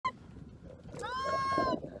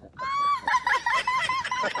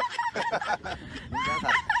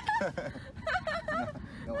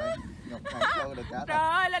được cá. Trời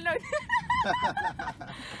ơi, lên rồi.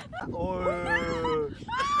 Ôi.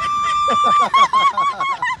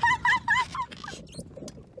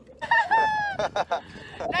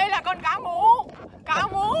 Đây là con cá mú. Cá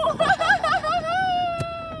mú.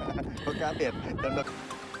 Có cá thiệt, được.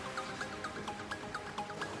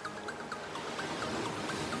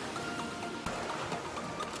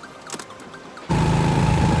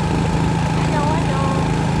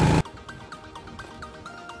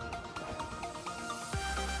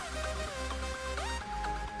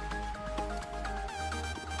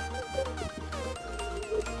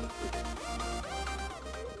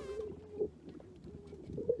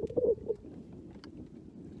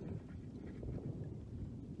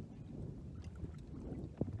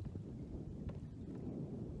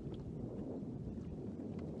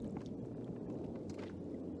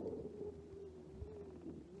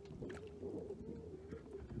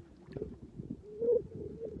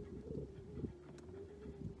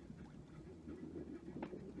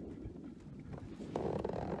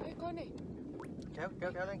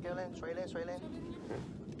 Này. Kéo lên, xoay lên,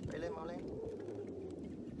 mau lên.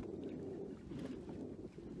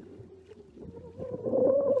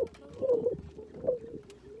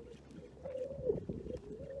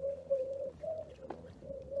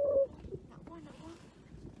 Nặng quá.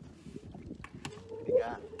 Đi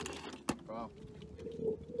cá, có không?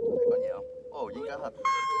 Đây có nhiều. Ồ, dính cá thật.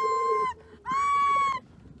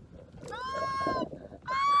 Dính cá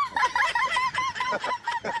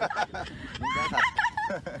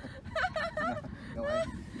thật.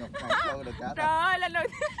 Ngọc Ánh câu được cá thật. Trời ơi, lên rồi.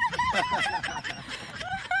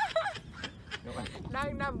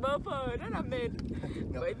 Đang nằm bơ phờ rất là mệt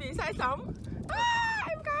bởi vì say sóng.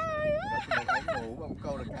 Em cá ơi. Ngọc Ánh ngủ mà không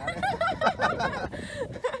câu được cá.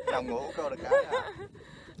 Nằm ngủ câu được cá. Trời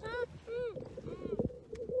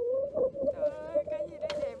ơi, cái gì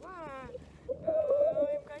đây đẹp quá à. Trời ơi,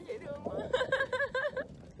 em cá dễ thương quá.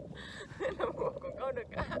 Nằm ngủ còn câu được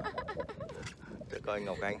cá. Để coi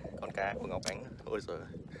Ngọc Ánh, con cá của Ngọc Ánh. Ôi giời.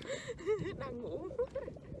 Đang ngủ.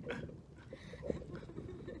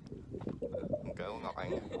 Con cá của Ngọc Ánh.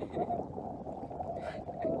 Trời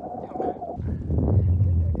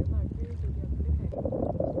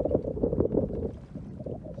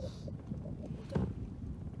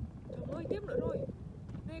ơi, tiếp nữa rồi.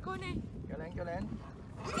 Đây coi nè. Kéo lên.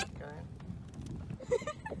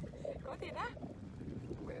 Có thiệt á.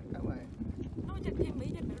 Cảm ơn. Nó giật thêm mấy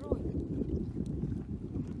giật nữa rồi.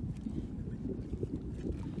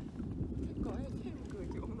 Có em thêm cười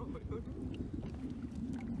chịu không nổi luôn.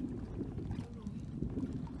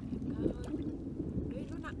 Đấy,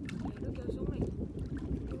 nó nặng. Để nó kéo xuống này.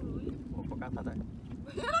 Ủa, có cá thật đấy.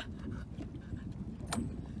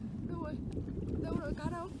 Đâu rồi cá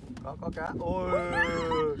đâu? Có cá. Ôi.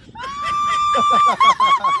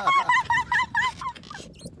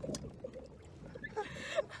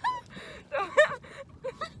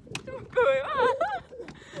 Cười quá.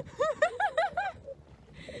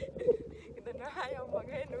 Người ta nói hai ông bằng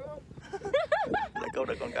hết nữa không? Lại câu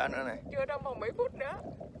được con cá nữa này. Chưa đâu vòng mấy phút nữa.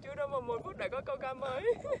 Chưa đâu vòng 1 phút đã có câu cá mới.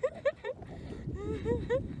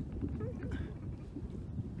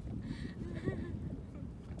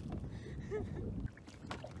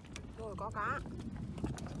 Rồi có cá.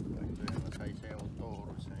 Xây xe ô tô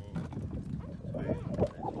rồi xây thuê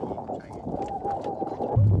chạy.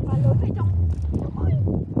 Và lớn hay trong. Ôi.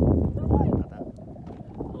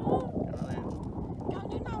 Kéo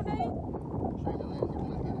như nào đây? Xoay nó lên giống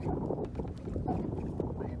này.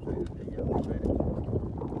 Đây em xoay để giờ em xoay đây.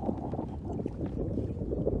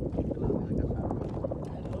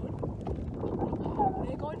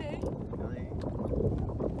 Đây coi đi.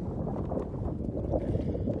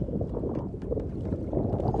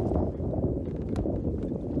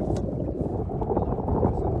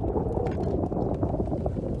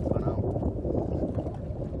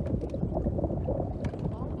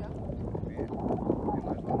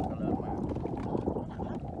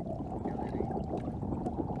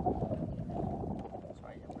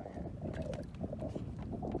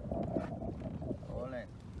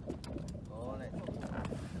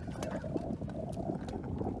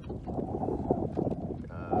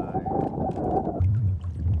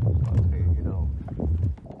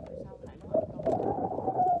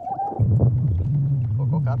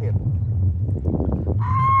 Cá thiệt.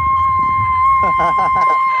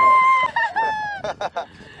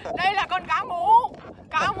 Đây là con cá mú.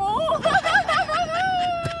 Cá mú.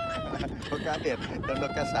 Có cá thiệt, đừng được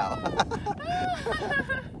cá sảo.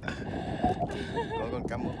 Có con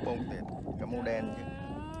cá mú bông thiệt, cá mú đen chứ.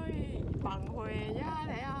 Bằng huề nhá,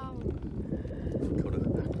 thấy không? Câu được,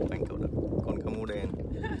 anh câu được con cá mú đen.